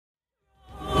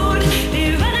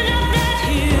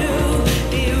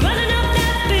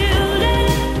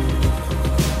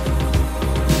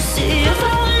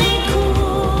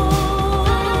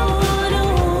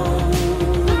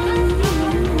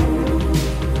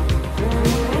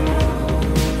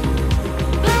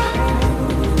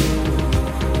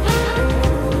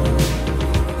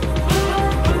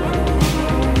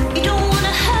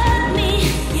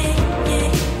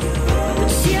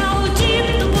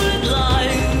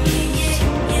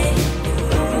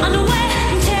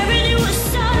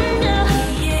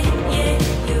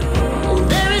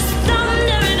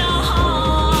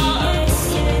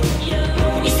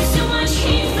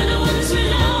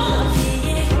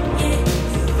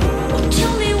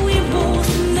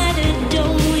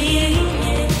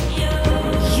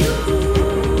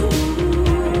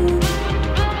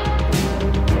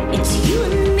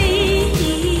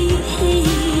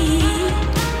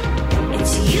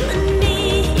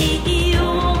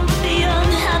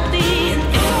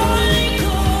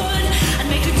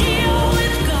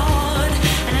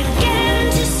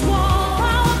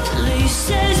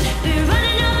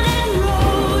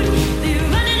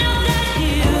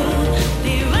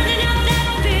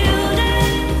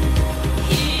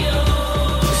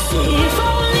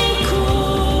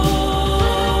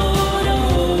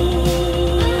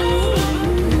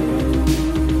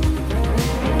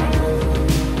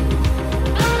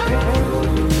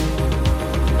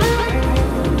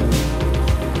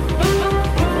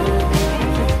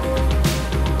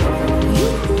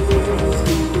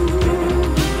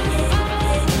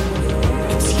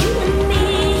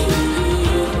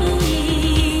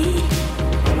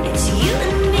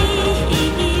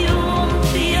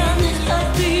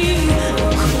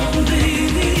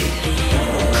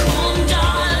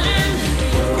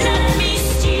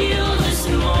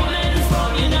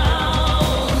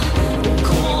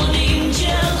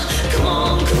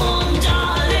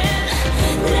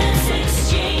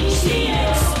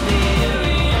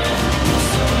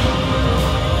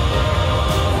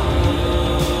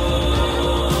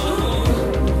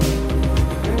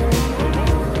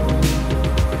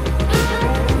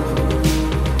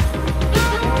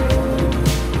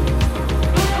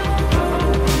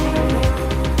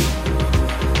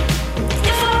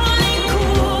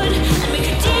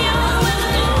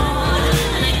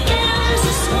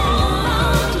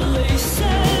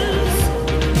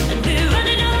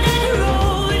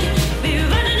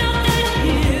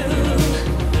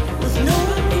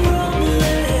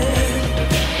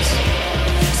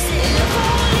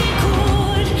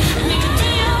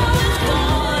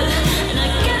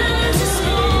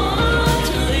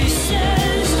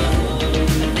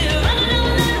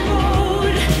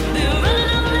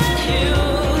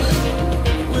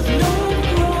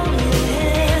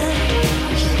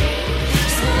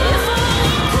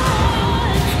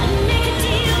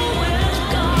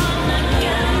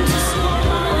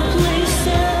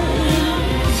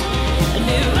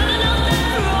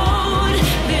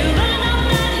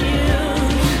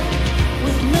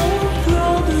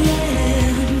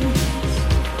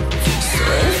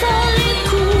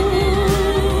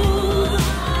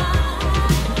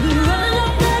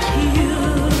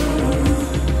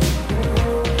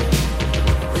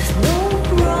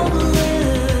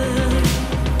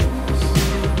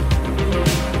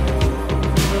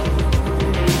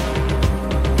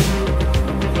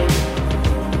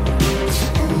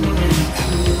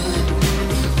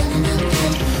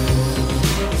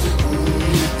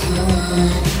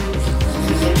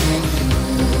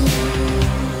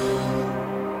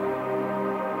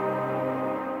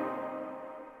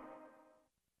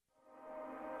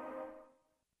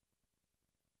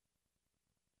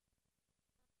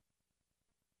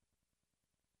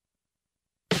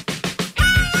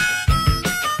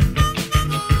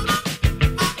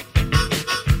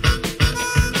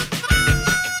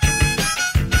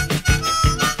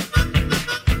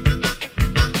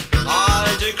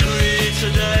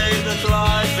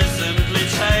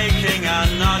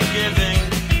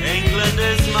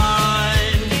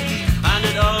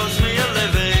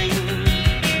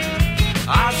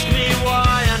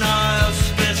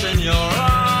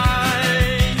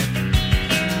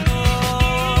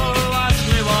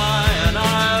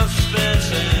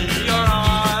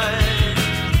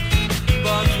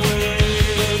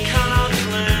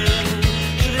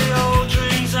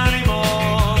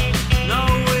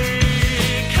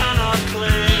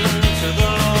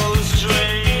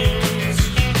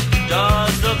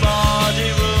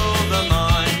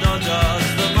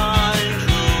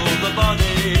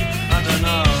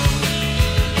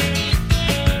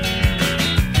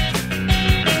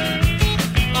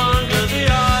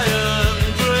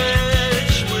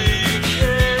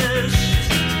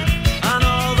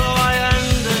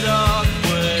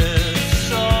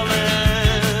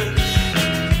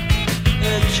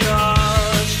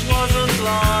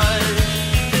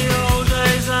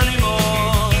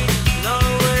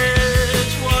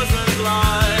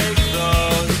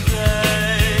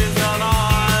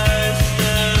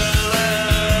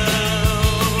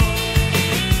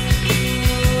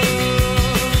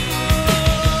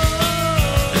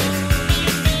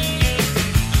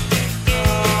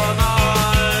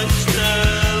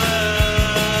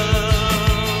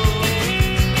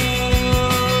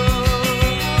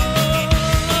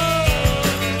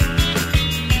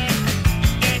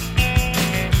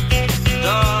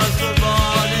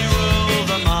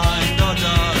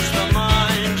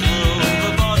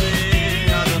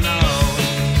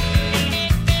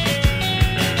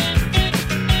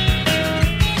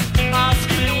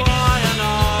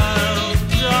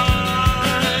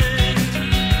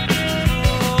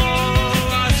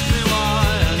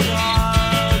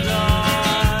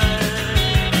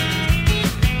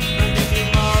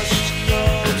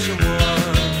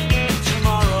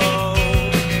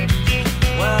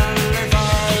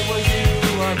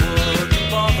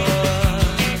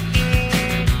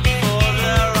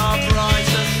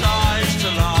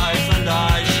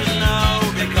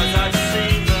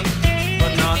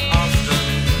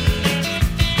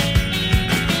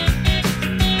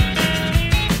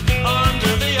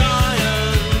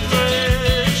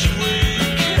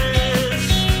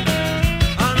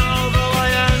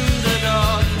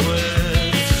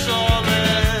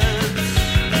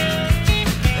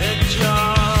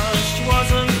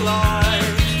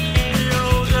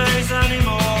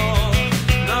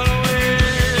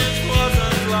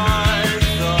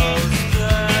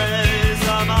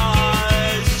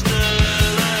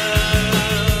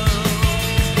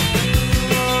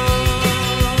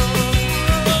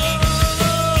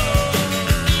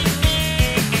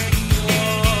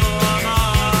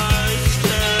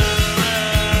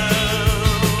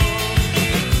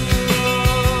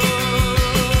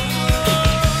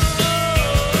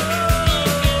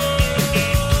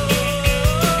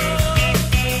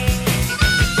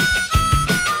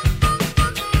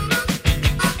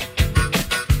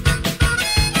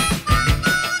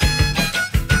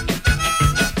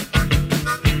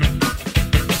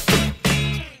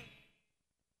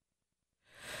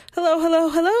Hello, hello,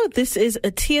 hello. This is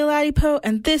Atia Ladipo,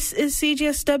 and this is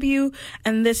CGSW,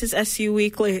 and this is SU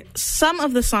Weekly. Some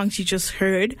of the songs you just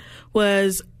heard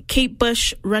was Kate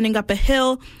Bush, Running Up a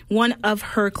Hill, one of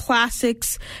her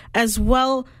classics, as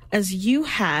well as you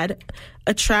had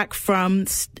a track from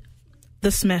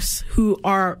The Smiths, who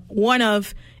are one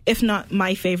of, if not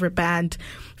my favorite band,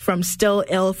 from Still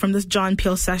Ill, from this John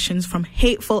Peel Sessions, from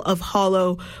Hateful of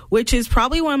Hollow, which is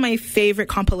probably one of my favorite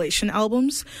compilation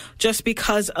albums, just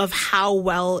because of how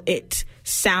well it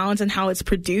sounds and how it's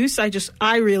produced.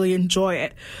 I really enjoy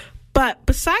it. But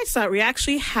besides that, we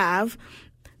actually have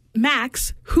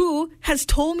Max, who has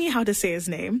told me how to say his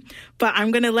name, but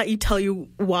I'm going to let you tell you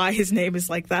why his name is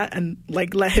like that and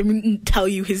let him tell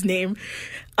you his name.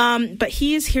 But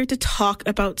he is here to talk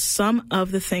about some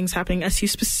of the things happening at SU,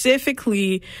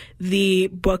 specifically the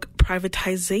book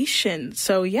Privatization.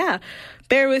 So yeah,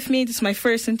 bear with me. This is my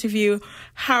first interview.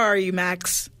 How are you,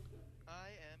 Max? I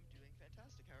am doing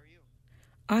fantastic. How are you?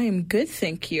 I am good,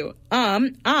 thank you.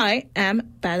 I am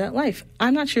bad at life.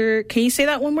 I'm not sure. Can you say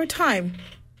that one more time?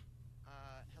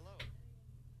 Hello.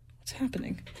 What's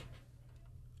happening?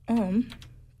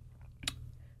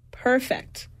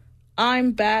 Perfect.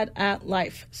 I'm bad at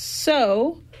life.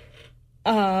 So,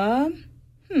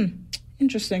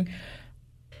 interesting.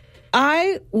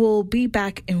 I will be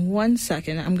back in 1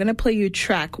 second. I'm going to play you a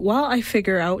track while I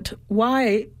figure out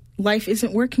why life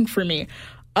isn't working for me.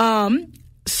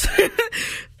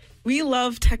 We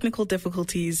love technical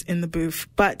difficulties in the booth,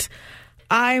 but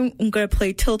I'm going to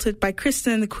play Tilted by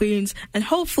Kristen and the Queens, and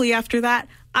hopefully after that,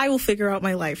 I will figure out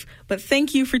my life. But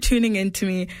thank you for tuning in to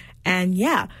me, and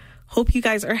yeah, hope you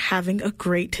guys are having a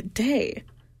great day.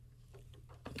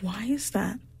 Why is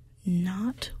that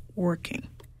not working?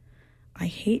 I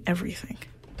hate everything.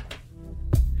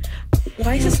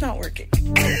 Why is this not working?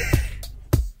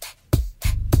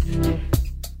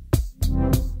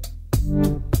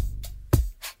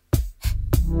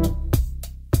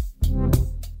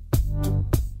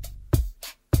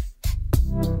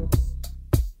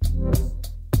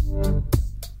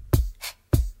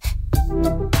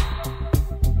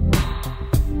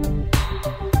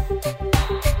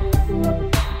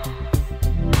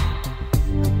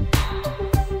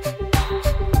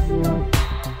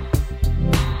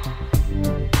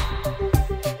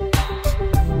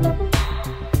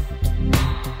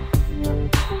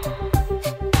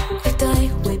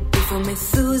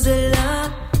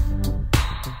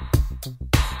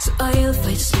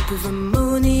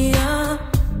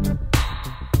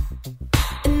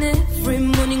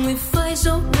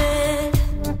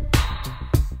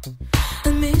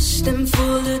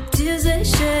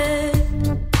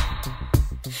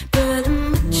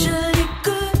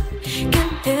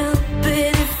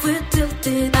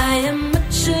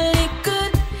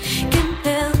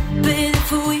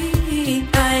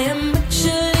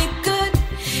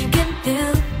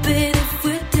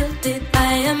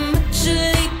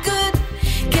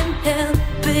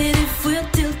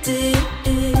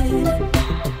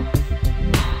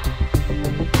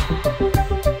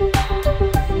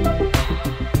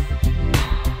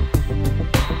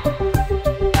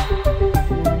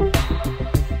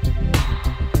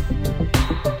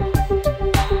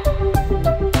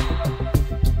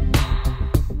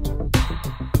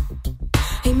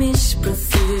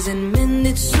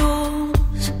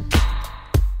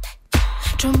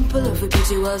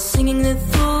 Singing the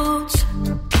thoughts,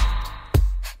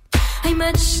 I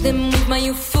match them with my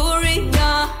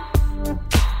euphoria.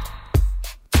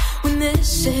 When they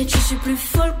said je suis plus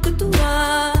folle que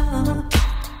toi,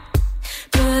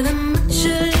 but I'm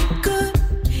actually good.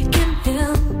 Can't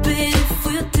help it if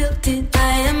we're tilted.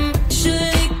 I am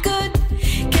actually good.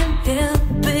 Can't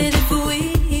help it if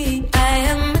we. I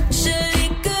am actually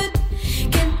good.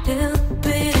 Can't help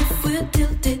it if we're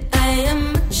tilted. I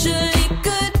am actually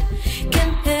good.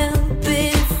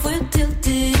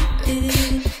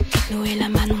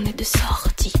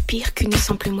 Pire qu'une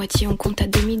simple moitié, on compte à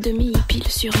demi-demi. Pile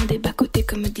sur un des bas-côtés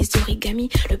comme des origamis.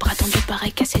 Le bras tendu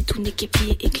pareil cassette, tout n'est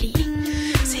qu'épié et glié.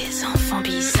 Ces enfants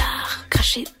bizarres,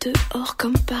 crachés dehors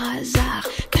comme par hasard,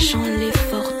 cachant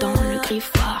l'effort dans le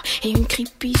griffoir. Et une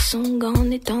creepy song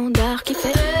en étendard qui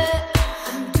fait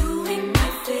I'm doing my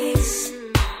face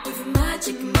with a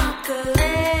magic marker.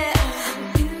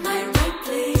 I'm in my right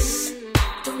place,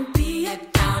 don't be a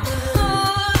downer.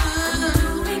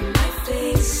 I'm doing my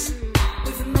face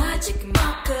with a magic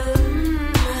marker.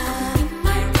 I'm in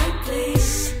my right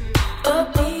place,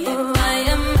 don't be a downer. I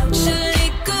am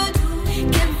actually good,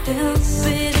 can't help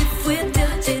it if we're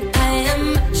tilted. I am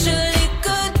actually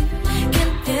good,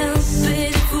 can't help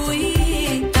it if we.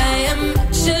 I am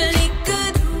actually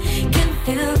good,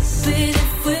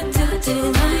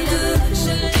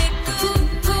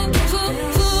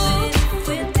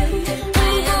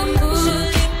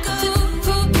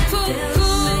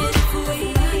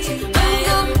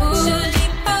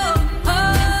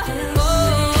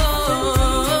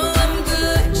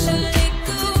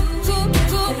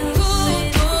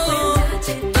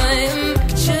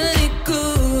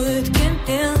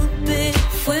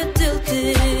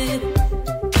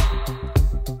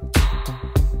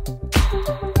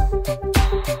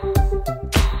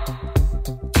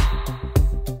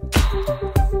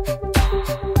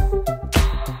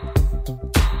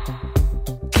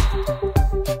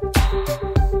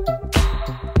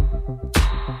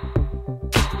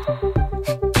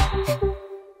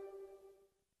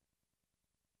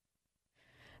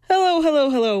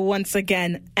 Hello once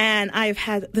again. And I've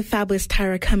had the fabulous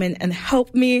Tyra come in and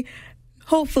help me.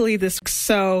 Hopefully this.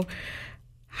 So,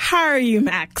 how are you,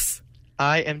 Max?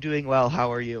 I am doing well.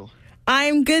 How are you?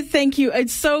 I'm good, thank you. I'm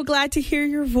so glad to hear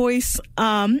your voice.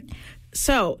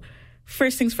 So,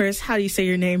 first things first, how do you say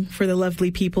your name for the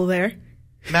lovely people there?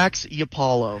 Max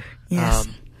Iapolo. Yes.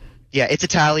 Yeah, it's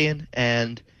Italian,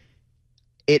 and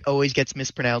it always gets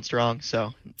mispronounced wrong,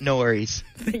 so no worries.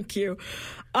 Thank you.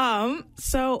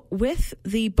 So with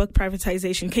the book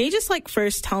privatization, can you just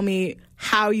first tell me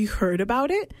how you heard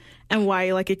about it and why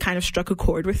it kind of struck a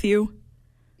chord with you?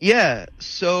 Yeah,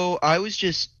 so I was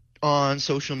just on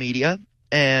social media,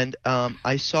 and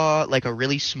I saw a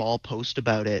really small post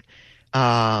about it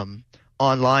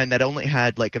online that only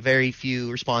had a very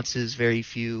few responses, very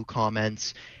few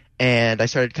comments, and I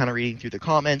started kind of reading through the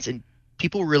comments, and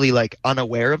people really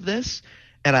unaware of this,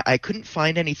 and I couldn't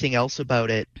find anything else about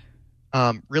it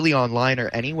really online or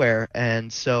anywhere,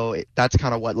 and so that's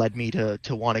kind of what led me to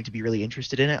wanting to be really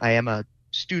interested in it. I am a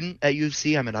student at U of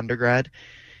C. I'm an undergrad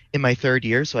in my third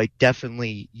year, so I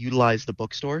definitely utilize the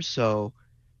bookstore. So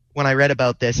when I read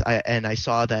about this, I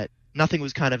saw that nothing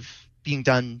was kind of being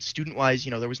done student-wise.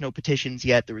 There was no petitions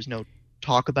yet. There was no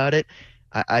talk about it.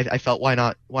 I felt, why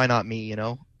not me?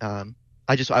 I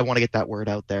want to get that word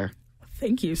out there.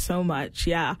 Thank you so much.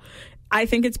 Yeah. I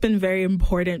think it's been very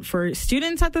important for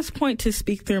students at this point to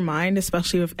speak their mind,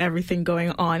 especially with everything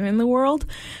going on in the world.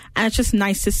 And it's just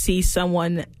nice to see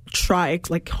someone try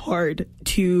hard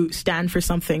to stand for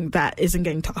something that isn't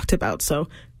getting talked about. So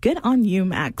good on you,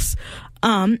 Max.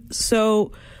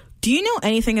 So do you know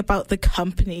anything about the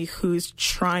company who's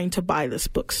trying to buy this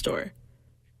bookstore?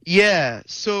 Yeah.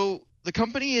 So the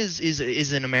company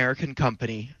is an American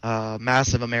company,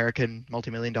 massive American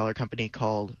multi-million-dollar company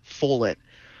called Follett.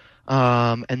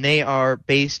 And they are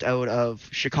based out of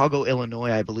Chicago,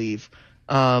 Illinois, I believe.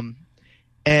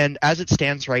 And as it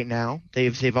stands right now,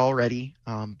 they've already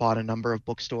bought a number of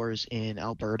bookstores in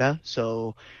Alberta.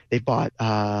 So they've bought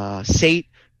SAIT,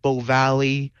 Bow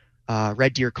Valley,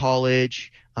 Red Deer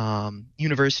College,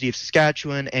 University of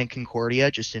Saskatchewan, and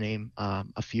Concordia, just to name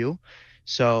a few.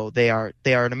 So they are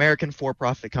an American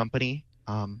for-profit company,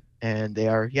 and they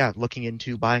are looking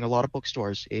into buying a lot of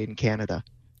bookstores in Canada.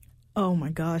 Oh my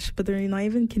gosh, but they're not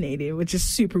even Canadian, which is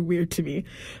super weird to me.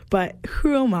 But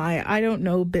who am I? I don't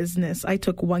know business. I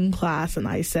took one class and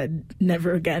I said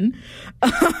never again.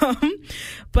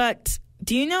 But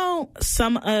do you know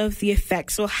some of the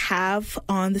effects it'll have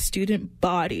on the student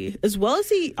body, as well as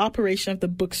the operation of the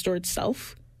bookstore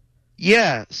itself?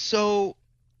 Yeah, so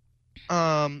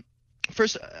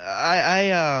first,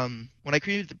 I when I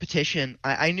created the petition,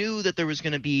 I knew that there was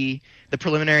going to be the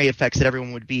preliminary effects that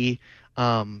everyone would be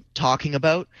talking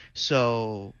about.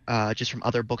 So just from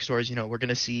other bookstores, we're going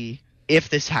to see, if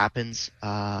this happens,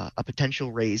 a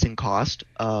potential raise in cost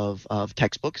of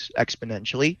textbooks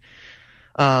exponentially.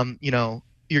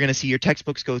 You're going to see your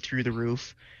textbooks go through the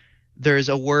roof. There's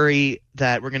a worry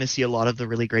that we're going to see a lot of the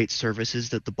really great services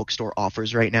that the bookstore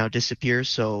offers right now disappear.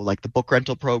 So the book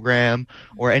rental program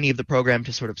or any of the program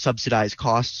to sort of subsidize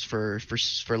costs for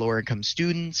lower income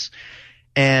students.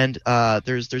 And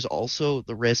there's also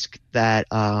the risk that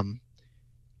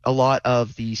a lot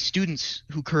of the students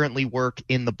who currently work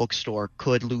in the bookstore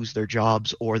could lose their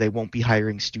jobs, or they won't be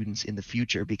hiring students in the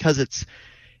future because it's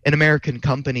an American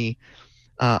company.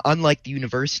 Unlike the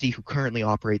university who currently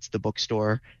operates the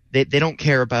bookstore, they don't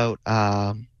care about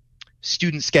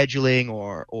student scheduling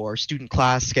or student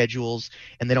class schedules,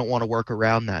 and they don't want to work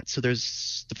around that. So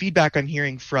there's the feedback I'm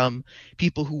hearing from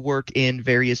people who work in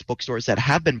various bookstores that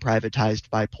have been privatized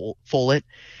by Follett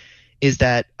is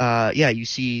that, you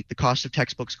see the cost of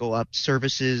textbooks go up,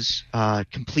 services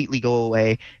completely go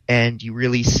away, and you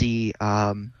really see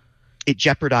it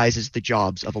jeopardizes the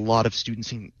jobs of a lot of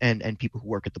students and people who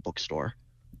work at the bookstore.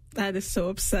 That is so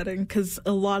upsetting because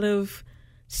a lot of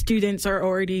students are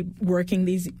already working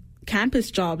these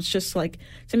campus jobs just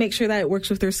to make sure that it works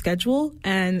with their schedule,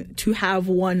 and to have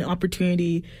one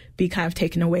opportunity be kind of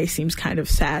taken away seems kind of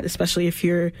sad, especially if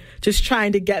you're just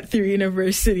trying to get through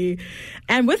university.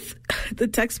 And with the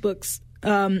textbooks,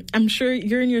 I'm sure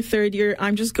you're in your third year.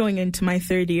 I'm just going into my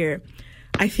third year.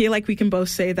 I feel like we can both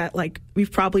say that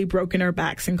we've probably broken our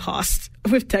backs in cost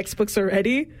with textbooks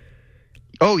already.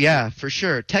 Oh yeah, for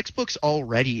sure. Textbooks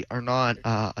already are not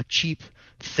a cheap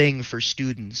thing for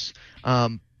students.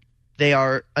 They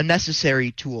are a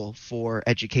necessary tool for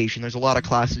education. There's a lot of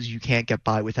classes you can't get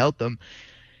by without them,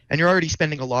 and you're already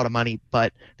spending a lot of money.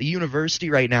 But the university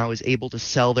right now is able to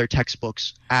sell their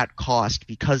textbooks at cost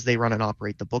because they run and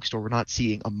operate the bookstore. We're not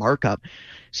seeing a markup.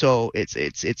 So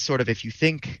it's sort of, if you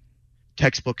think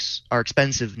textbooks are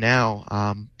expensive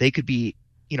now, they could be,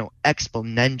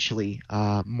 exponentially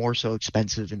more so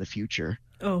expensive in the future.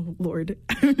 Oh, Lord.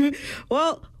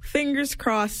 Well, fingers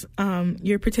crossed,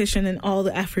 your petition and all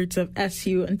the efforts of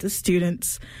SU and the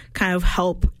students kind of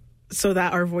help so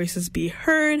that our voices be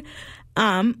heard.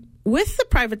 With the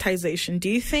privatization, do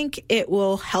you think it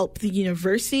will help the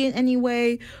university in any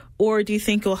way? Or do you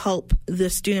think it'll help the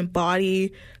student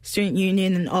body, student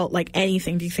union, and all, like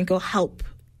anything? Do you think it'll help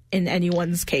in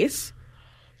anyone's case?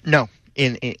 No.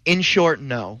 In short,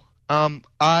 no.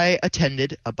 I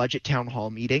attended a budget town hall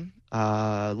meeting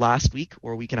last week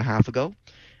or a week and a half ago.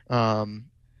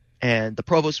 And the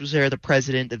provost was there, the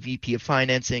president, the VP of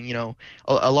financing, a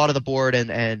lot of the board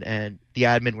and the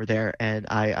admin were there. And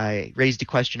I raised a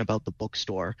question about the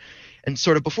bookstore. And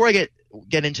sort of before I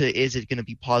get into is it going to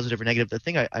be positive or negative, the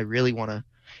thing I really want to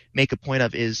make a point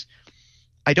of is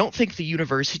I don't think the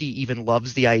university even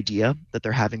loves the idea that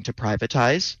they're having to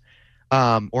privatize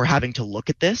or having to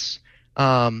look at this.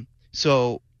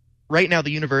 So right now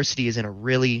the university is in a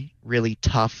really, really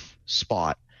tough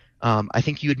spot. I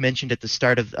think you had mentioned at the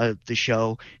start of the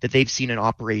show that they've seen an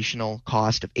operational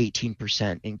cost of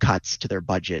 18% in cuts to their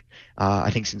budget,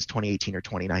 I think since 2018 or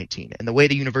 2019. And the way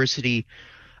the university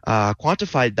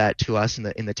quantified that to us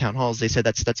in the town halls, they said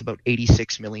that's about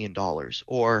 $86 million,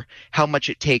 or how much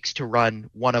it takes to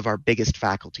run one of our biggest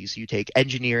faculties. So you take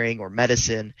engineering or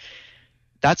medicine,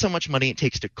 that's how much money it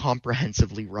takes to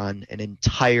comprehensively run an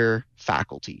entire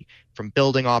faculty, from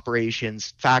building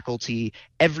operations, faculty,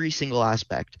 every single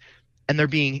aspect. And they're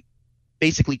being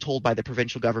basically told by the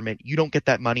provincial government, you don't get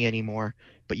that money anymore,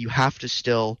 but you have to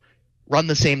still run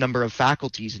the same number of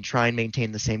faculties and try and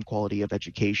maintain the same quality of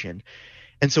education.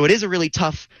 And so it is a really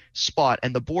tough spot,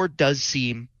 and the board does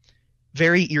seem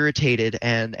very irritated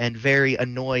and very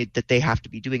annoyed that they have to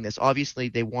be doing this. Obviously,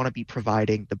 they want to be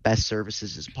providing the best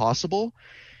services as possible,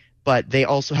 but they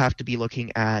also have to be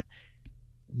looking at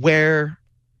where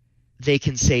they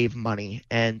can save money.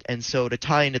 And so to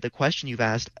tie into the question you've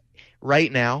asked, right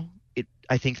now,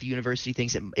 I think the university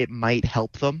thinks it might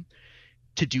help them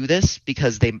to do this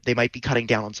because they might be cutting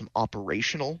down on some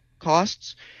operational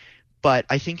costs. But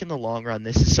I think in the long run,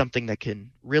 this is something that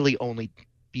can really only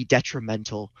be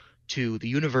detrimental to the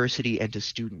university and to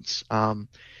students. One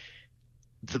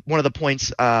of the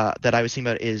points that I was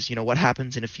thinking about is, what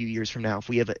happens in a few years from now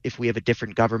if we have a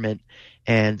different government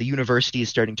and the university is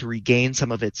starting to regain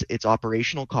some of its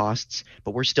operational costs,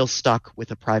 but we're still stuck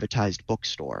with a privatized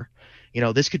bookstore.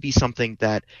 This could be something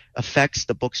that affects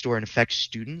the bookstore and affects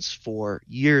students for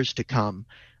years to come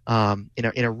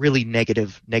in a really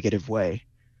negative way.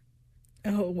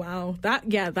 Oh, wow.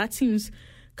 That seems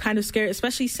kind of scary,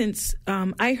 especially since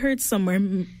I heard somewhere,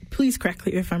 please correct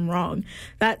me if I'm wrong,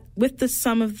 that with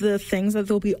some of the things that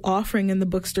they'll be offering in the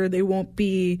bookstore, they won't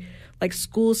be like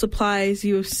school supplies,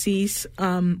 UFCs,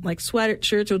 like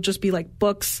sweatshirts. It'll just be like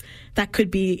books that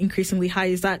could be increasingly high.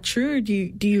 Is that true? Or do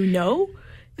you know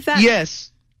if that?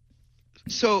 Yes.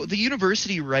 So the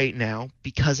university right now,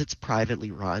 because it's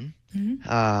privately run,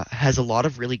 has a lot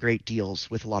of really great deals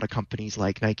with a lot of companies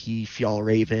like Nike,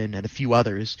 Fjallraven, and a few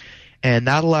others. And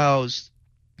that allows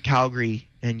Calgary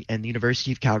and the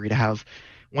University of Calgary to have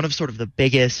one of sort of the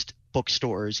biggest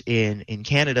bookstores in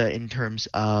Canada in terms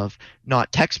of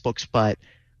not textbooks, but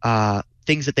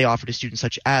things that they offer to students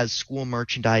such as school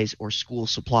merchandise or school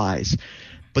supplies.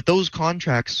 But those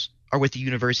contracts are with the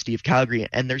University of Calgary,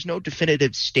 and there's no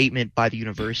definitive statement by the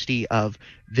university of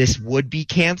this would be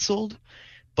canceled,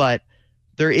 but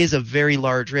there is a very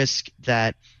large risk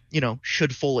that,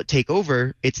 should Follett take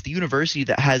over, it's the university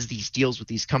that has these deals with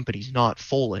these companies, not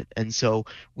Follett. And so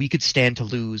we could stand to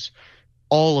lose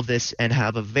all of this and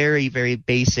have a very, very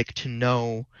basic to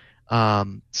no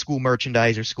school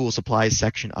merchandise or school supplies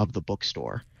section of the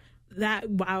bookstore. That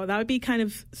would be kind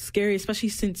of scary, especially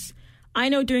since I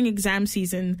know during exam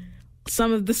season,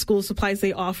 some of the school supplies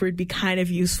they offered would be kind of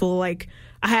useful. Like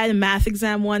I had a math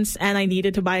exam once and I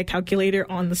needed to buy a calculator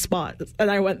on the spot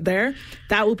and I went there.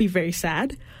 That will be very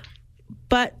sad.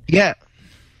 But yeah,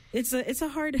 it's a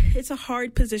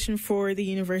hard position for the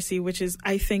university, which is,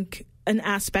 I think, an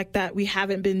aspect that we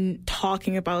haven't been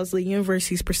talking about is the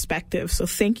university's perspective. So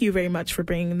thank you very much for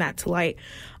bringing that to light.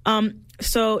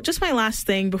 So just my last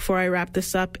thing before I wrap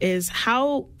this up is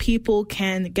how people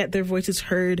can get their voices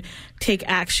heard, take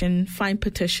action, find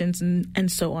petitions,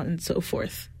 and so on and so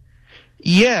forth.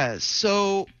 Yeah,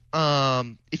 so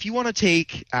if you want to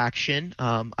take action,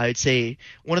 I'd say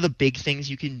one of the big things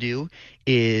you can do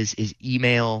is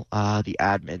email the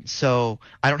admin. So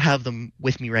I don't have them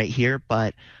with me right here,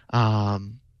 but the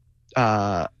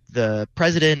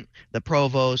president, the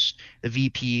provost, the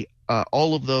VP,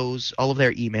 all of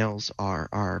their emails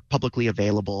are publicly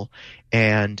available,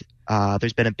 and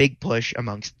there's been a big push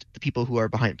amongst the people who are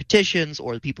behind petitions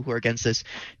or the people who are against this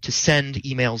to send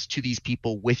emails to these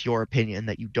people with your opinion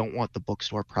that you don't want the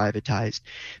bookstore privatized.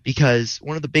 Because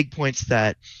one of the big points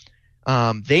that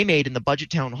they made in the budget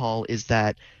town hall is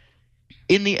that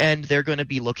in the end they're going to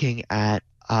be looking at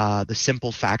the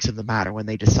simple facts of the matter when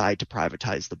they decide to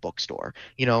privatize the bookstore.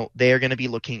 They are going to be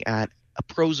looking at a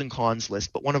pros and cons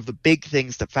list, but one of the big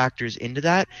things that factors into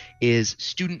that is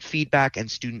student feedback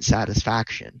and student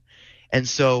satisfaction. And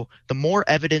so the more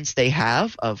evidence they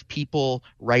have of people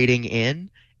writing in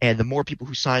and the more people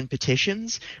who sign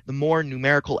petitions, the more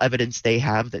numerical evidence they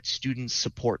have that students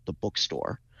support the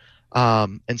bookstore.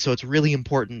 And so it's really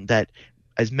important that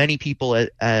as many people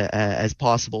as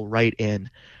possible write in.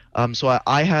 So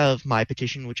I have my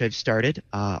petition, which I've started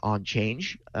on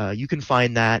Change. You can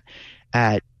find that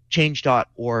at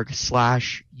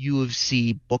change.org/U of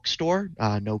C bookstore,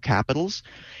 no capitals,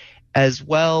 as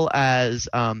well as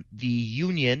the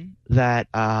union that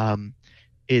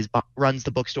runs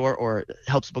the bookstore or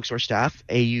helps the bookstore staff,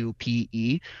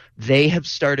 AUPE. They have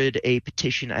started a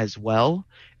petition as well,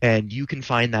 and you can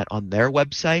find that on their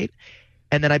website.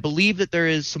 And then I believe that there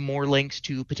is some more links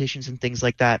to petitions and things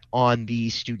like that on the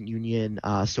student union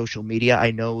social media.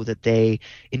 I know that they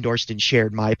endorsed and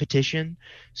shared my petition.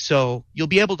 So you'll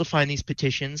be able to find these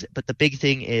petitions, but the big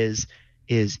thing is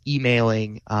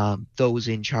emailing those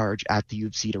in charge at the U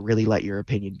of C to really let your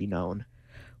opinion be known.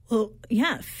 Well,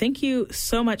 yeah, thank you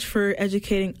so much for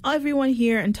educating everyone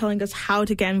here and telling us how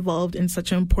to get involved in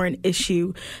such an important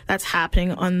issue that's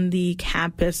happening on the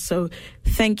campus. So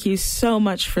thank you so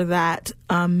much for that.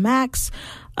 Max,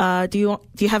 do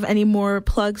you have any more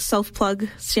plugs, self-plug,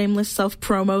 shameless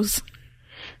self-promos?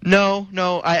 No.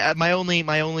 My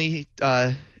only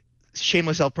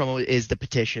shameless self-promo is the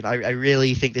petition. I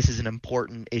really think this is an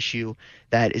important issue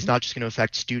that is not just going to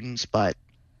affect students, but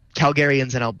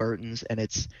Calgarians and Albertans, and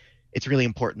it's really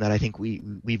important that I think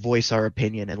we voice our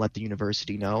opinion and let the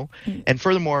university know. And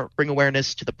furthermore, bring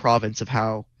awareness to the province of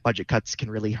how budget cuts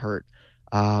can really hurt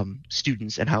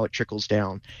students and how it trickles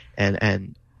down,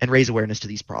 and raise awareness to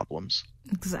these problems.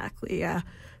 Exactly, yeah.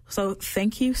 So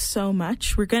thank you so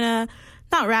much. We're going to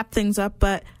not wrap things up,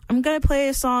 but I'm going to play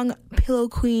a song, Pillow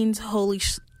Queen's Holy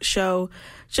Show,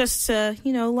 just to,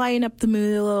 lighten up the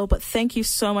mood a little. But thank you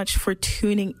so much for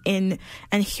tuning in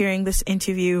and hearing this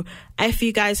interview. If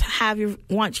you guys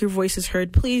want your voices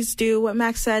heard, please do what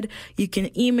Max said. You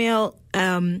can email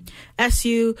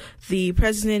SU, the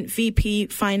president, VP,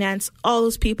 finance, all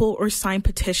those people, or sign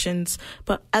petitions.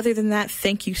 But other than that,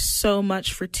 thank you so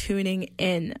much for tuning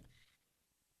in.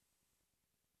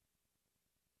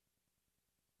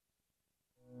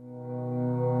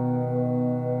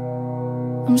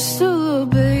 I'm still a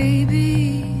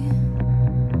baby.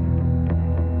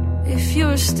 If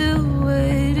you're still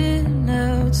waiting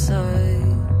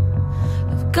outside,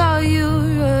 I've got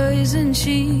your eyes and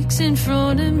cheeks in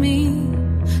front of me,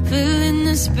 filling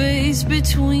the space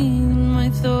between my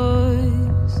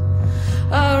thighs.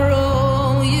 I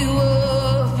roll you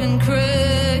up and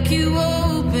crack you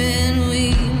open.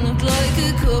 We look like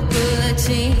a couple of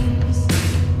teens,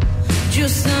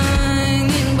 just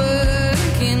hanging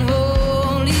back and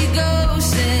Holy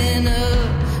Ghost and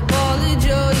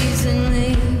apologizing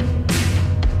me.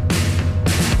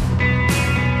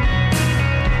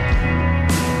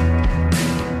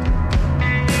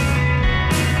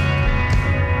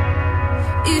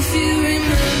 If you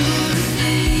remember a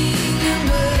thing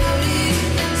about it,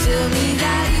 tell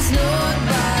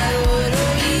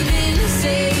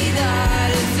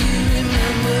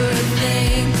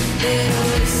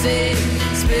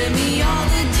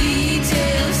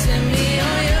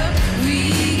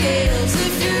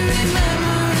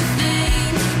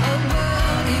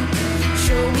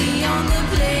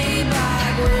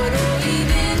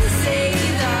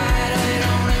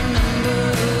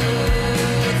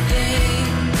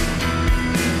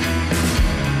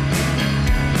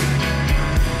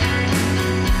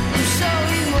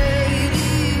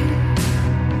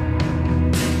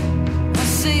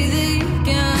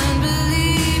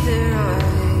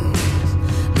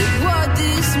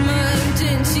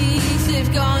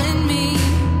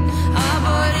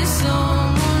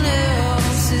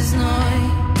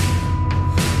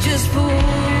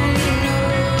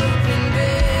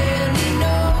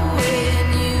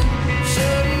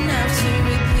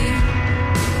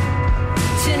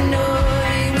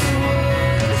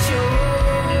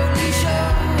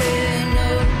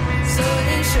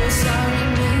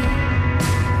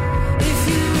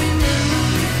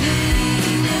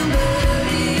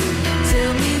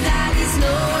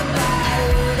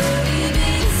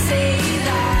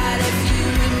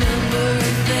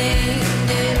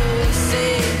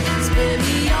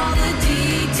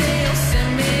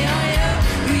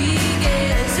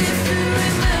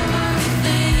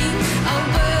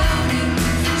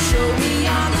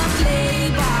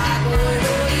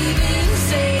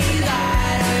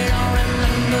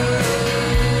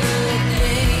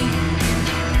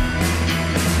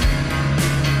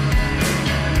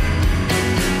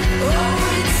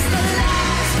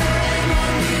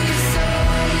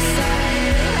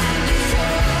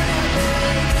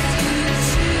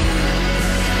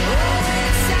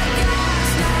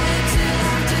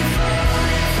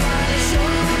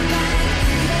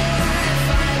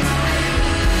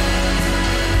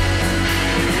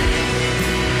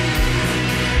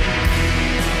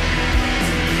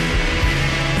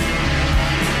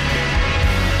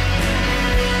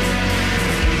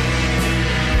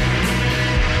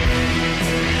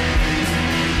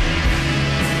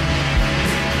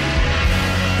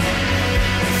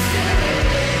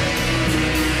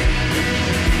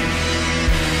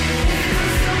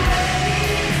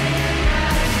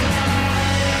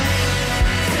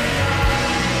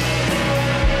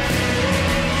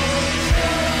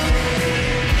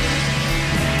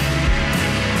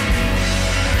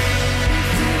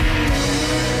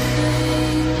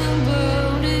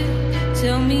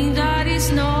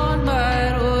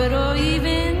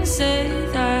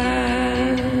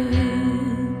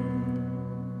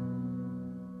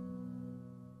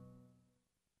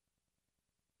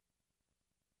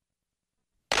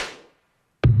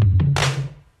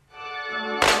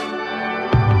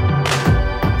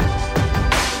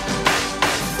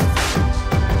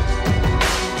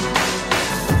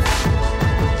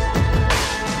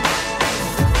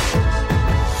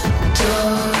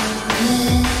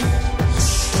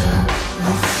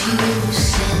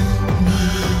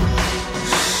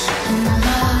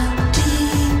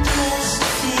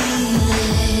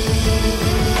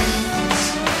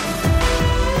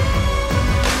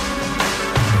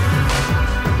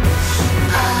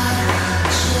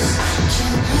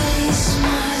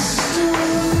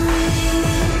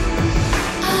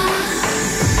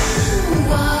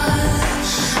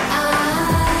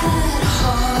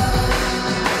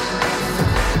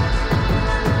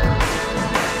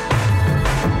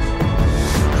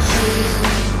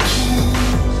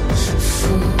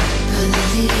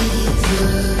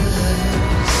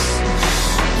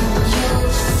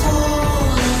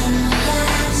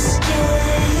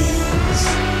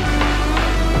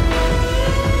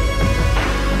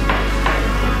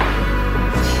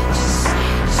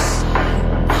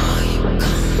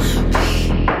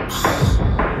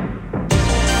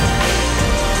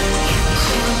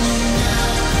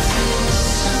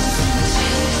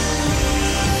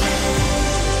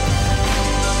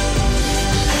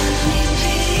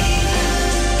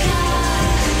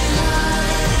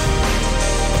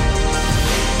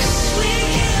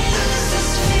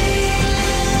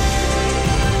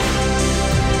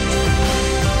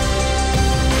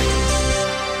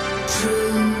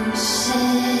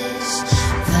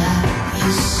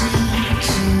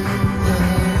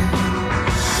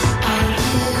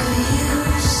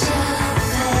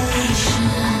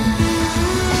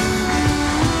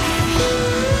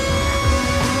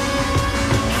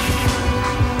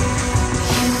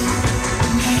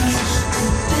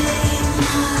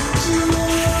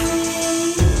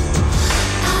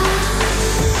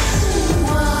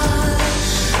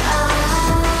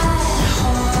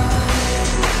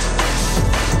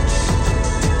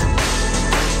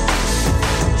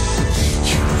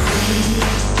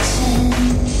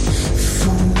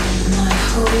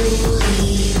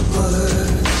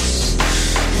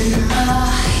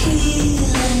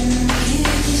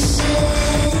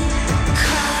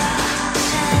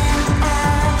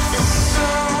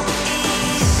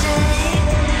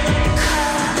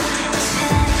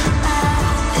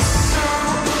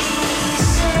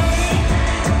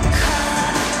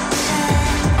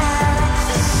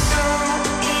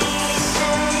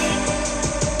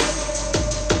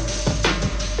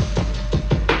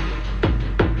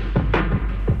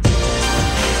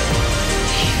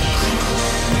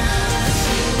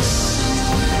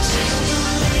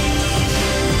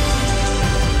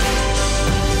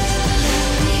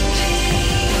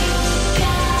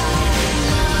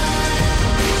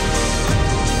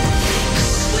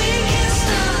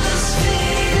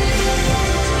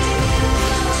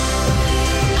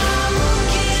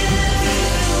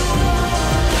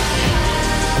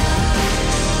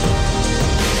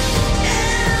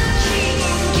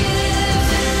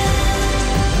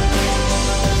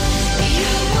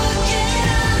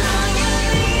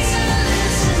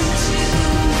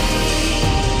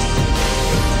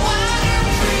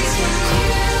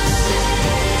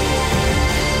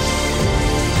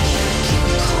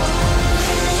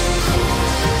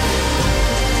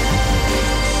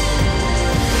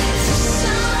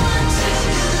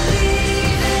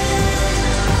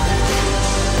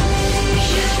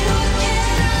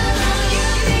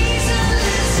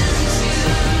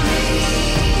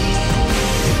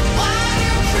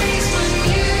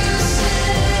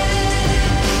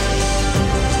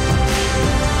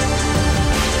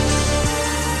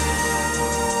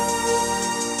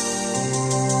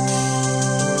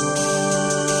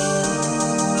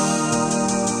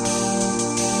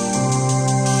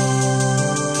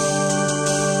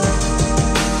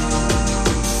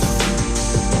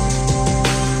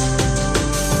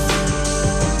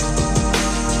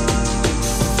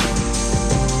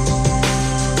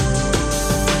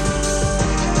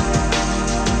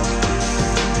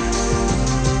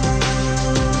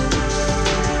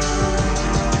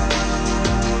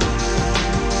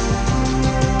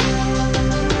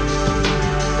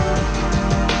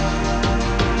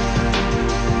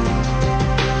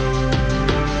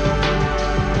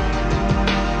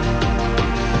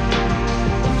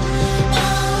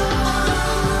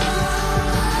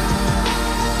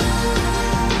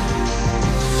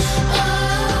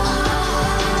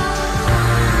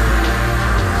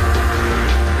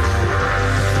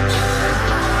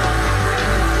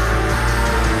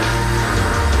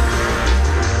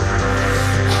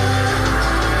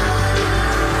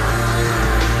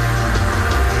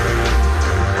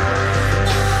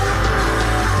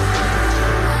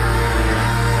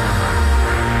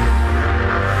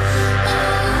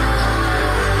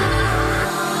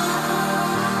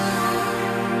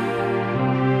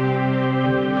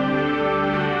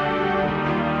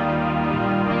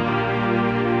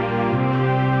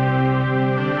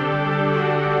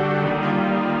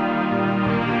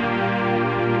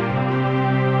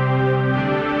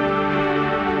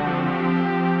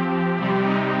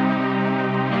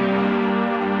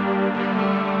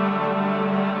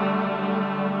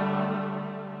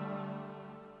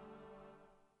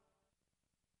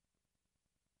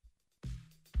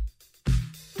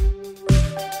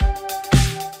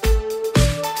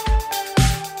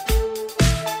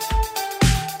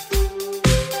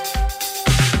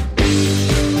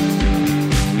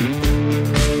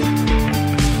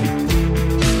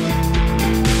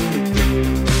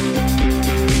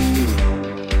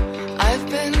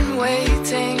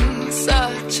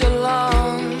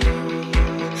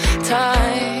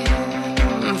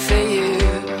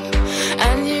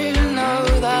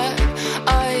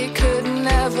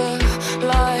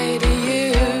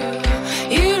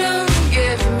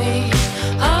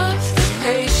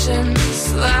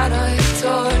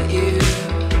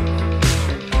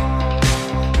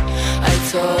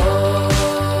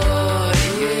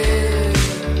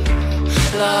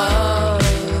love,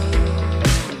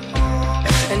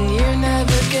 and you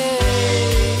never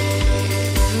gave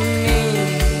me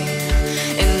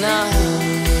enough.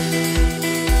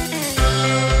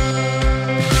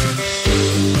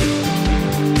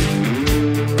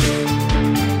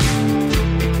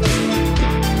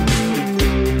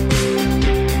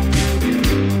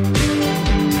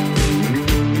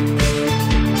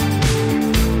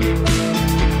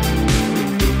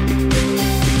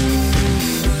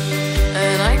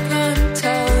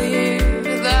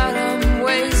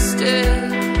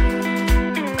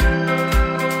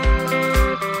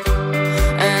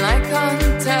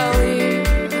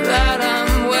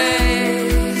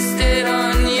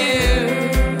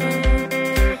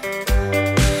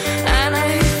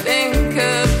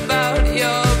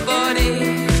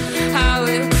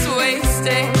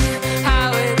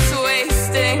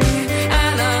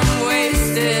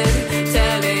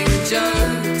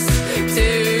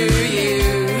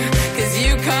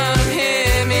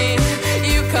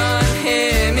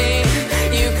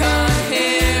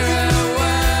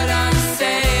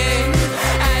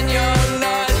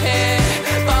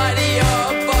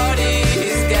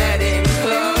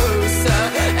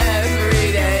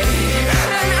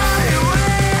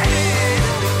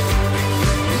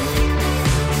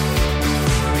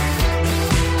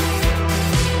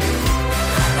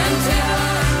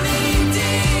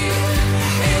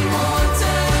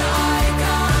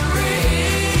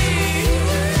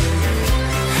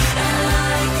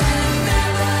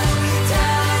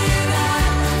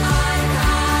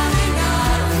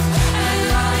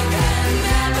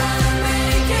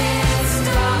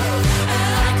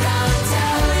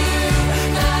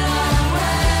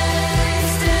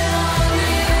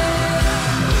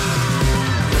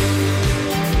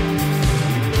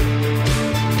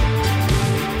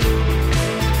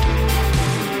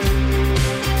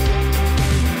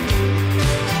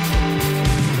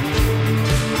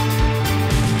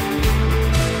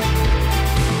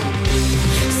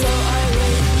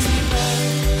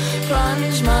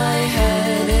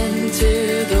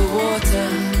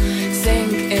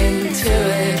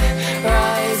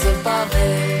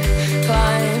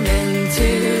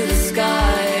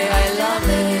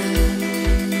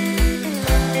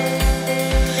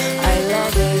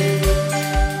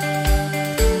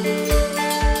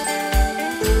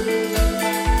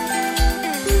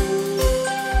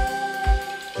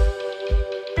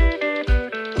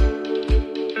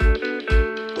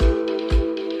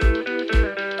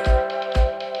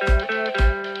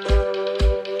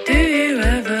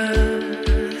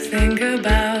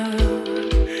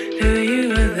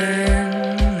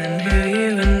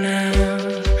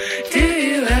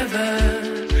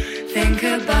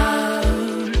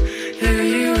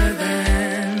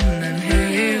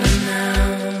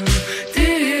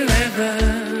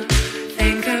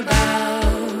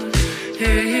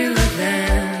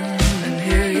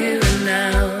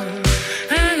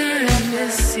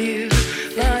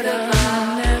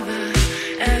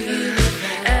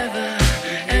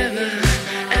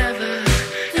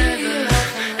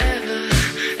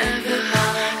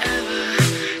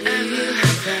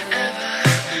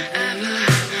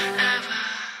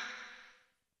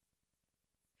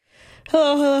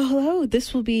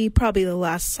 This will be probably the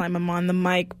last time I'm on the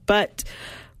mic, but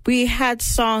we had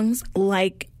songs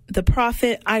like The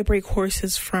Prophet, I Break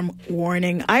Horses from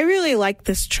Warning. I really like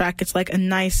this track. It's like a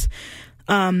nice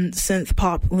synth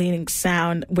pop leaning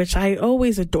sound, which I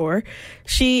always adore.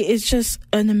 She is just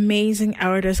an amazing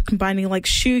artist, combining like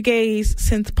shoegaze,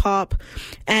 synth pop,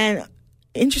 and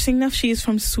interesting enough, she is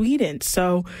from Sweden.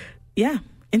 So yeah,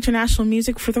 international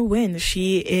music for the win.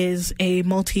 She is a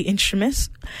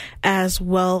multi-instrumentist as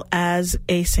well as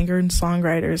a singer and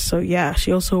songwriter. So yeah,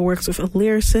 she also works with a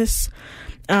lyricist.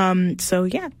 So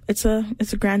yeah, it's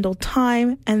a grand old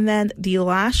time. And then the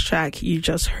last track you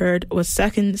just heard was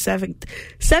 7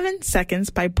 Seconds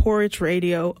by Porridge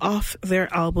Radio off their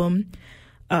album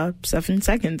 7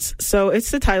 Seconds. So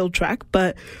it's the title track,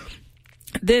 but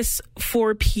this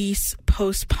 4-piece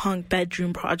post-punk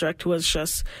bedroom project was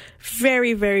just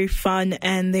very, very fun,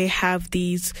 and they have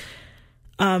these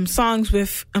songs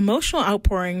with emotional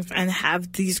outpourings and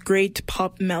have these great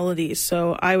pop melodies.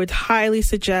 So I would highly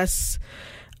suggest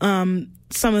some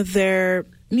of their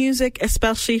music,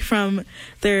 especially from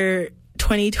their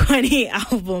 2020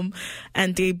 album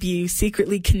and debut,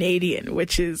 Secretly Canadian,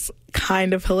 which is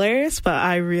kind of hilarious, but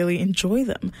I really enjoy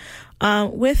them.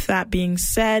 With that being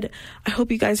said, I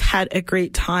hope you guys had a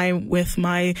great time with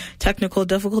my technical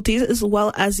difficulties as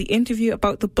well as the interview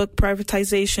about the book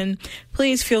privatization.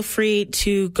 Please feel free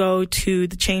to go to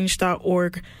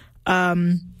thechange.org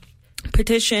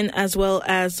petition, as well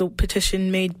as the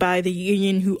petition made by the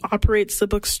union who operates the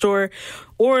bookstore,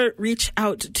 or reach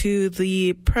out to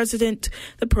the president,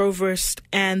 the provost,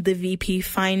 and the VP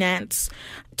Finance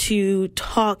to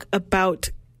talk about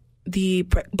the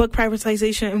book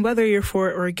privatization and whether you're for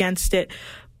it or against it.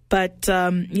 But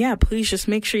please just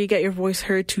make sure you get your voice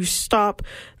heard to stop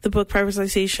the book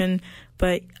privatization.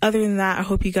 But other than that, I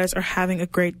hope you guys are having a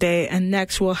great day. And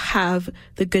next we'll have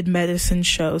the Good Medicine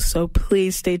Show. So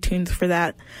please stay tuned for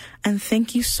that. And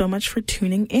thank you so much for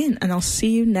tuning in. And I'll see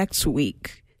you next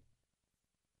week.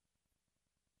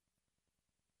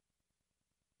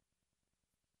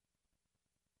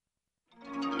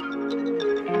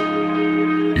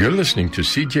 You're listening to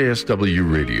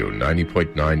CJSW Radio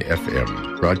 90.9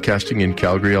 FM, broadcasting in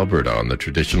Calgary, Alberta on the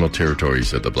traditional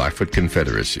territories of the Blackfoot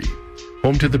Confederacy,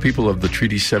 home to the people of the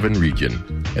Treaty 7 region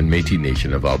and Métis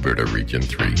Nation of Alberta Region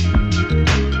 3.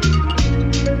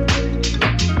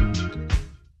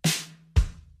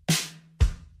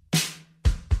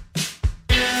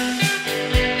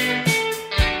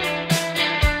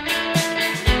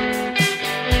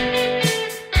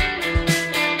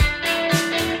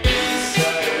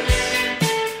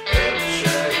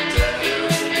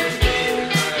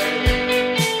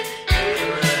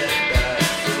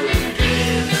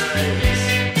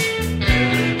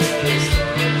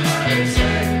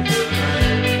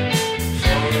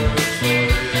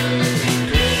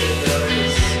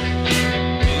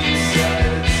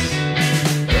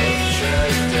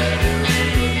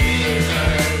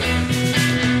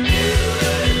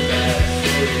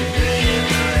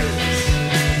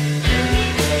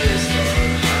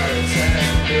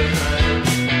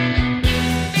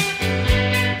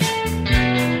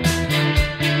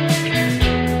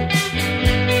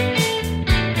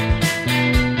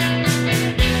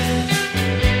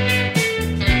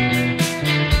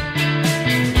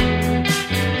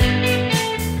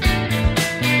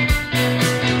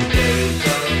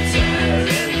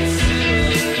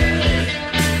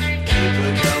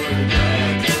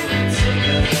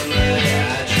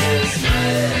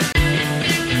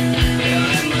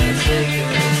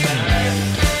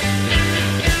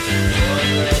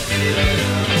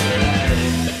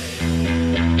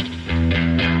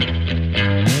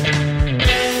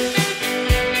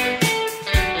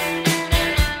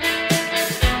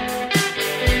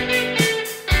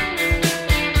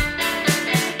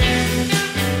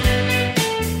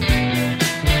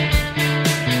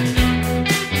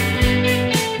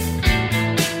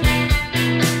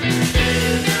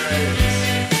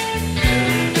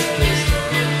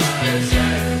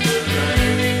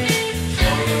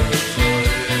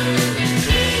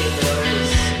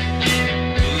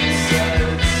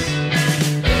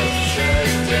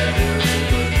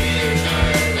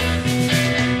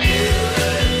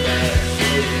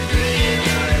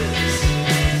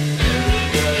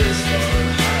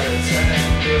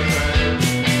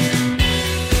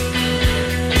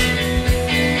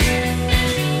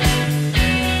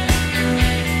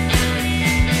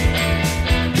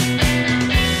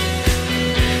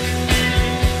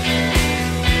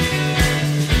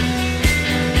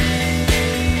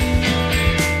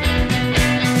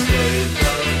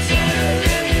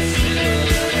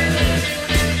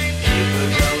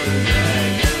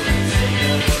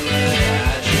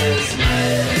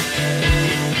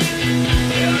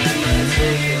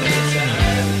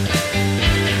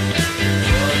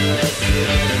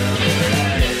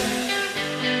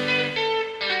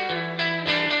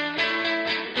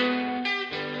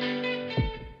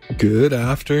 Good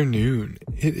afternoon.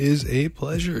 It is a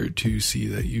pleasure to see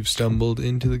that you've stumbled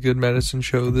into the Good Medicine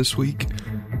Show this week.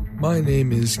 My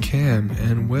name is Cam,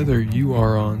 and whether you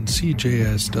are on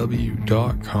CJSW.com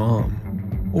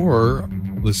or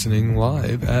listening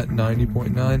live at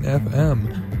 90.9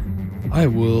 FM, I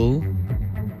will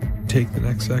take the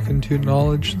next second to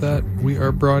acknowledge that we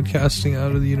are broadcasting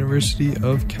out of the University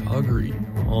of Calgary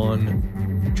on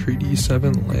Treaty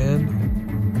 7 land,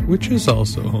 which is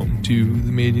also home to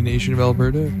the Métis Nation of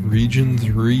Alberta, Region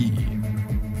 3.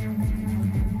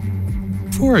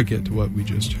 Before I get to what we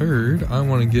just heard, I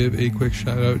want to give a quick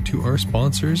shout out to our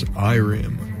sponsors,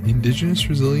 IRIM, Indigenous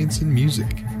Resilience in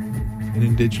Music, an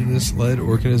Indigenous-led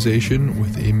organization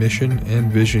with a mission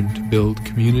and vision to build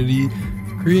community,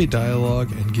 create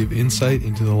dialogue, and give insight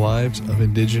into the lives of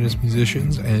Indigenous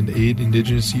musicians and aid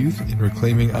Indigenous youth in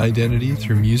reclaiming identity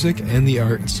through music and the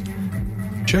arts.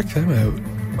 Check them out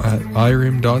at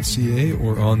irim.ca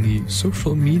or on the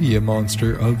social media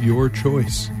monster of your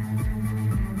choice.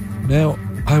 Now,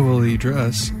 I will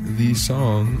address the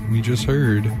song we just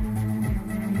heard.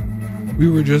 We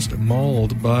were just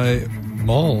mauled by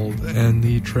Mauled, and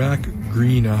the track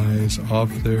Green Eyes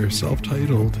off their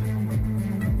self-titled.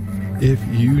 If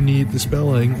you need the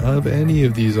spelling of any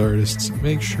of these artists,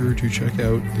 make sure to check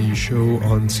out the show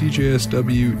on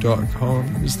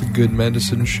cjsw.com. It's the Good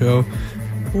Medicine Show,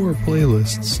 or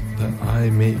playlists that I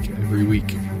make every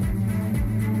week.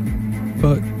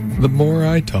 But the more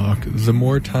I talk, the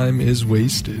more time is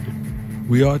wasted.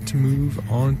 We ought to move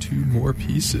on to more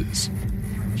pieces.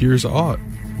 Here's Ott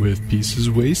with Pieces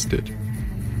Wasted.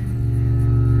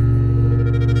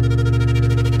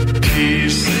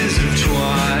 Pieces of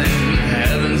twine,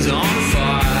 heaven's on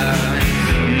fire.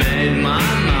 Made my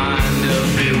mind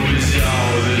up, it was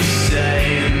all the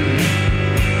same.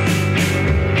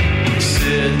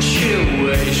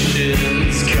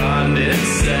 Situations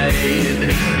condensate,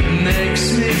 makes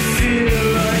me feel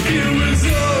like it was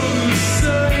all the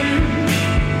same.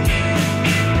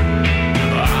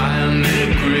 I am in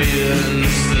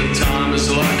agreement, the time is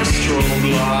like a strobe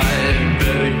light.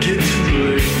 Better get to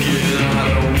blinking, I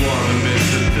don't wanna miss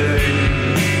a thing.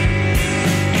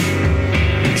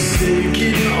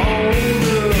 Taking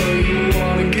older, you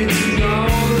wanna get to know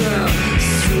them.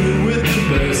 Swimming with the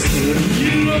best, and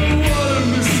you don't wanna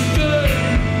miss a thing.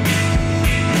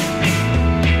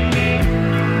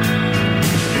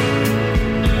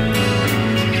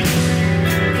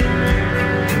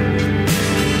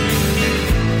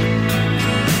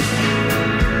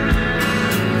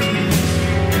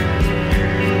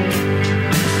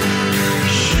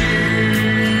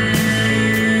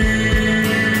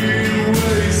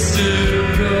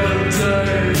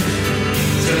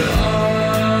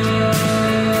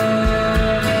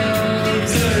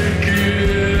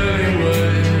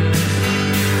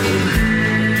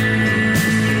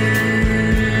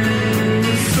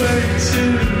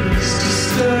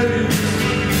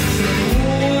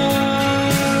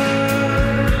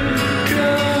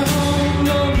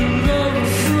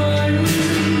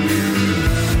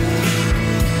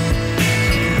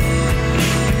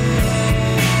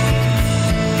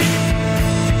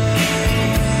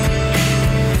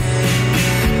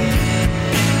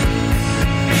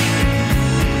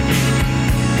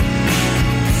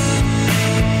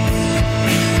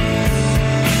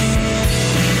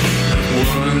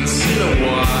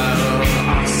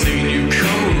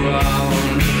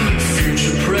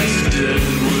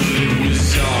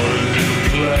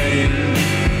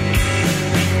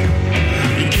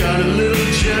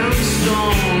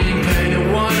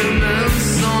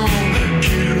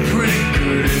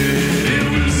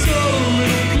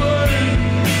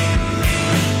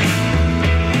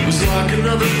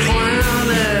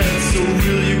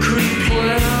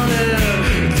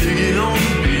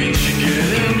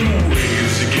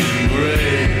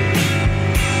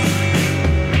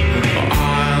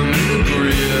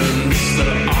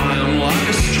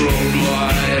 Strobe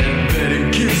light,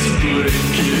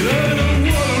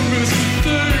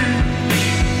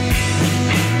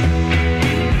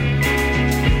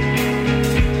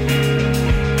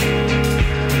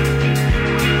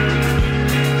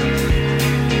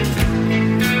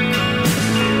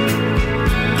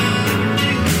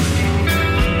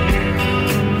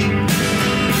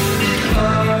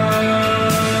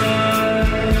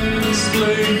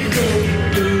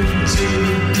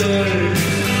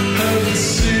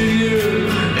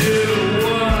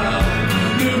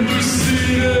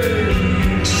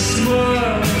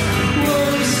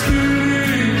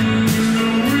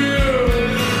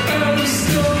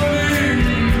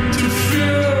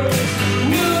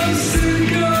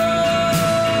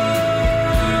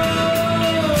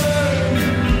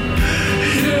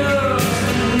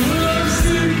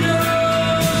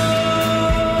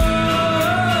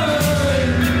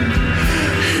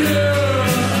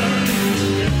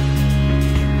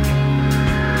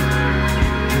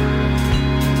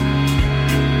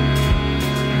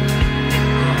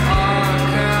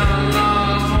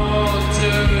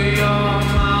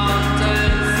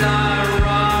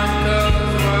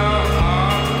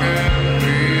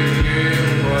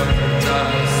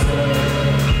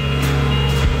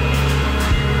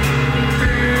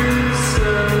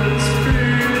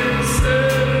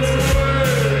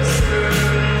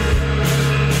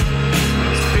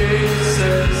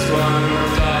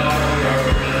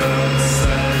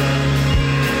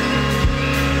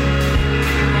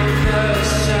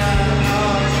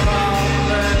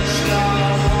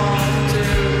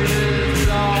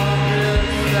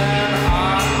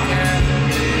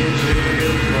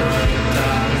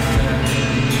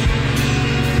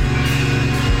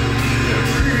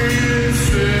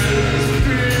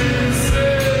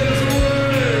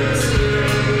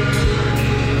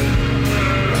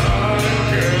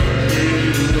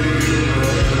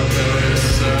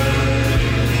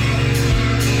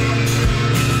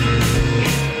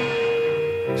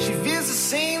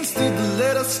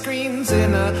 little screens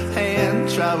in her hand,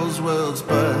 travels worlds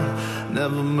but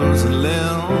never moves a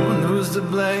limb. And who's to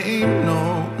blame?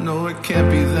 No, it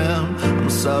can't be them. I'm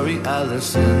sorry,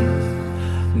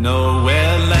 Allison.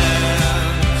 Nowhere land.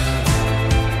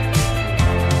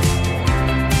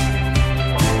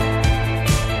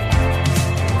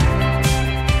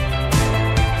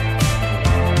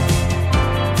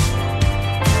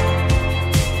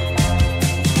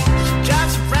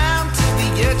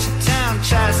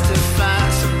 Tries to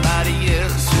find somebody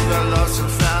else who got lost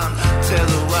and found. Tell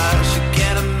her why she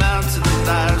can't amount to the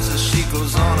lives that she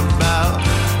goes on about.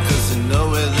 Cause you know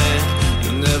where then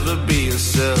you'll never be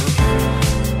yourself.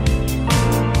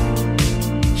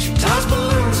 She ties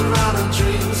balloons around her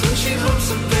dreams and she hopes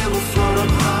that they will float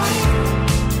up high,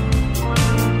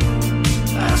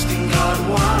 asking God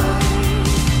why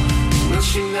will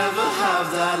she never have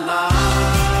that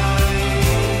life.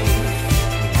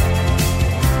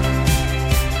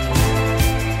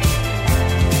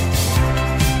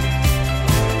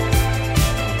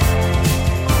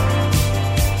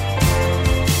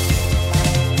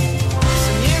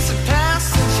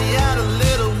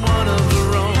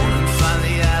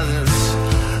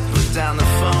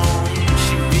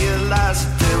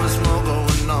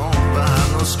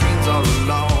 Screens all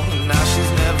alone, now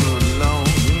she's never alone.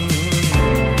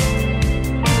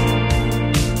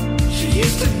 She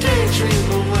used to daydream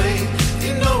away,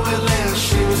 you know where land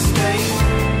she was staying.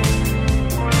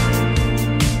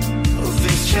 Oh,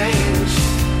 things changed.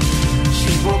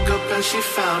 She woke up and she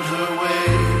found her way.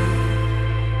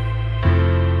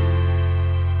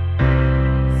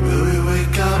 Will we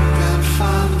wake up and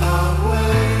find our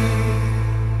way?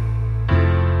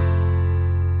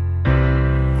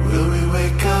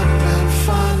 Wake up and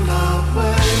find our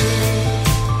way.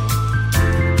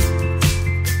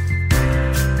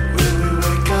 Will we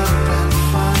wake up and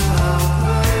find our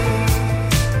way?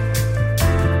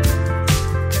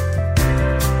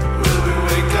 Will we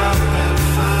wake up and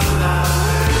find our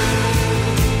way?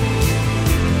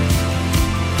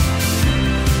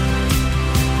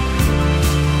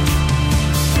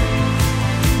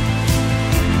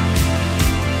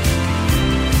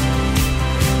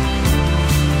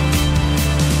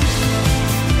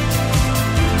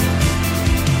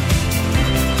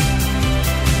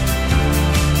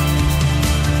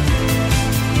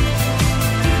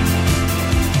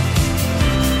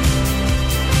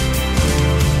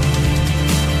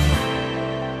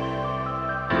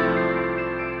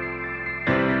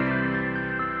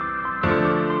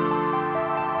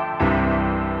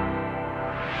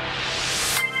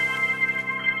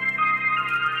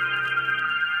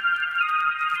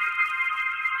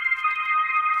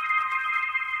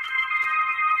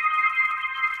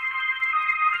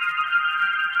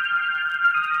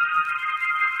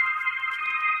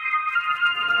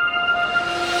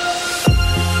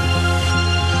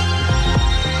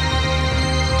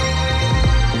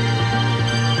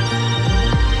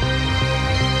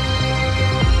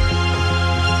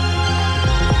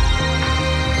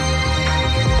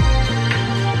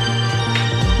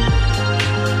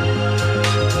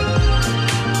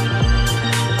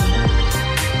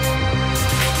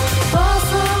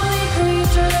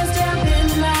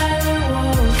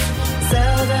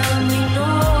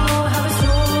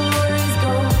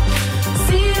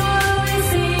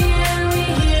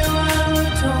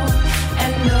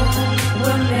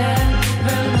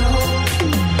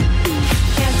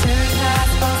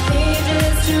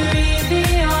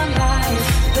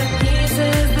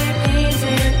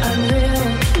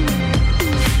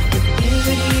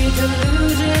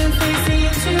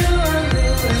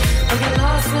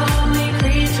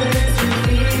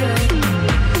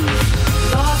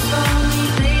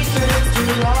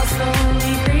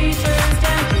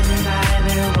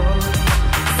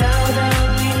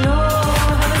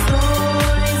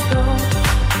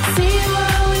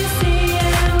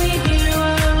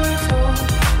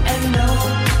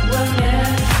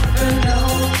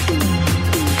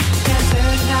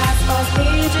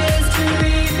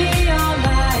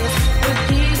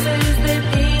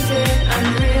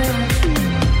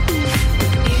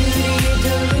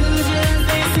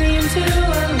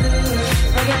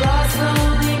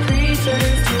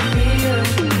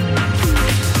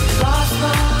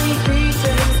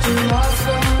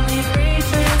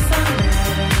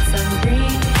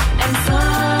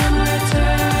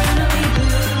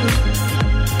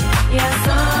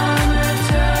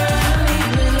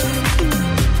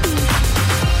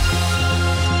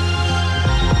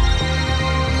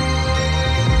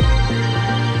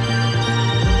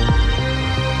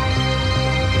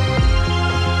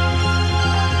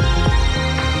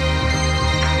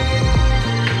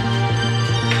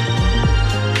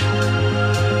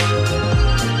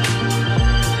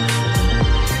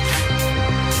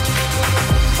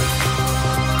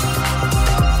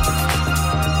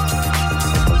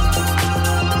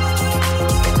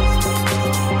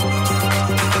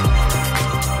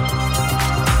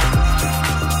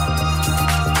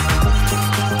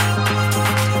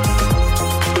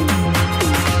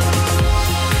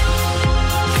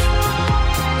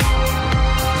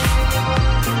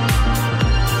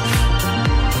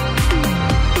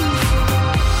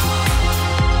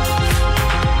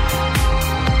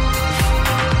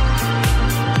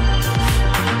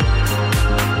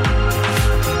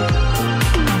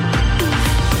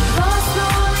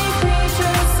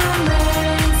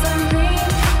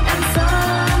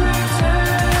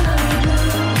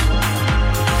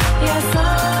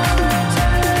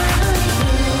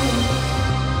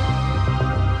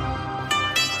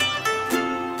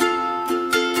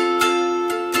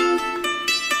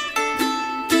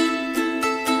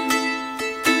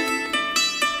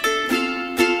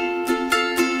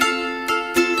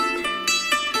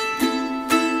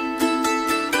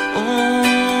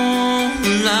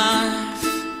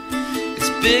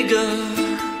 bigger.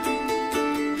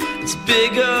 It's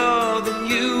bigger than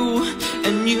you,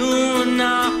 and you are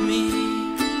not me.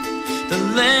 The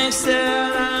lengths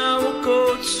that I will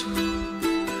go to,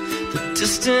 the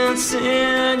distance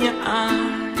in your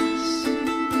eyes.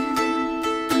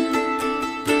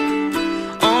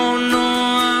 Oh no,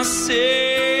 I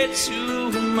say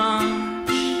too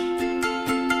much.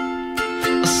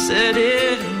 I said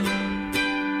it all.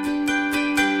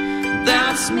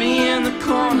 That's me in the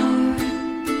corner.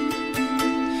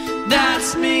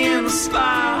 That's me in the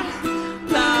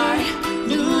spotlight,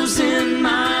 losing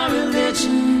my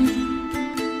religion,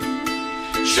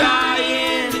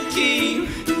 trying to keep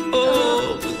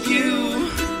up with you,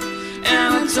 and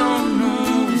I don't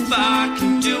know if I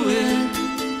can do it.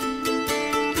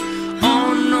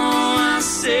 Oh no, I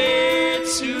say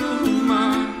too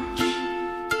much,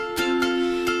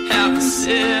 haven't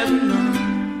said enough.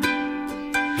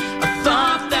 I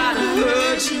thought that I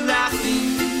heard you laughing,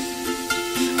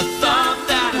 thought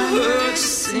that I heard you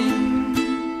sing.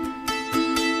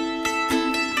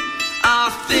 I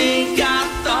think I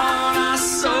thought I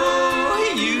saw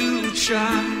you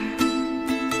try.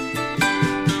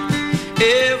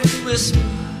 Every whisper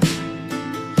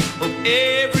of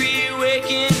every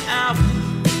waking hour,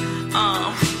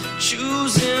 I'm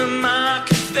choosing my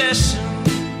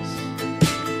confessions,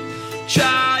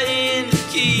 trying to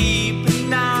keep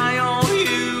an eye on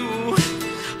you,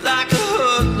 like a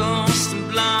hurt, lost and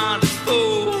blind.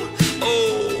 Oh,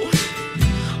 oh,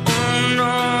 oh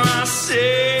no, I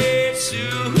say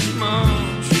too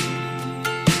much.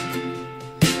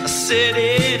 I said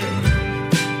it all.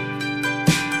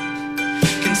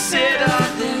 Consider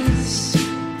this,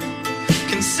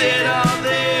 consider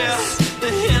this,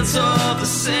 the hints of the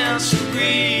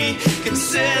century.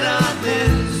 Consider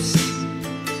this,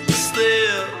 the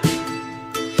slip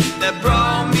that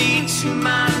brought me to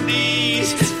my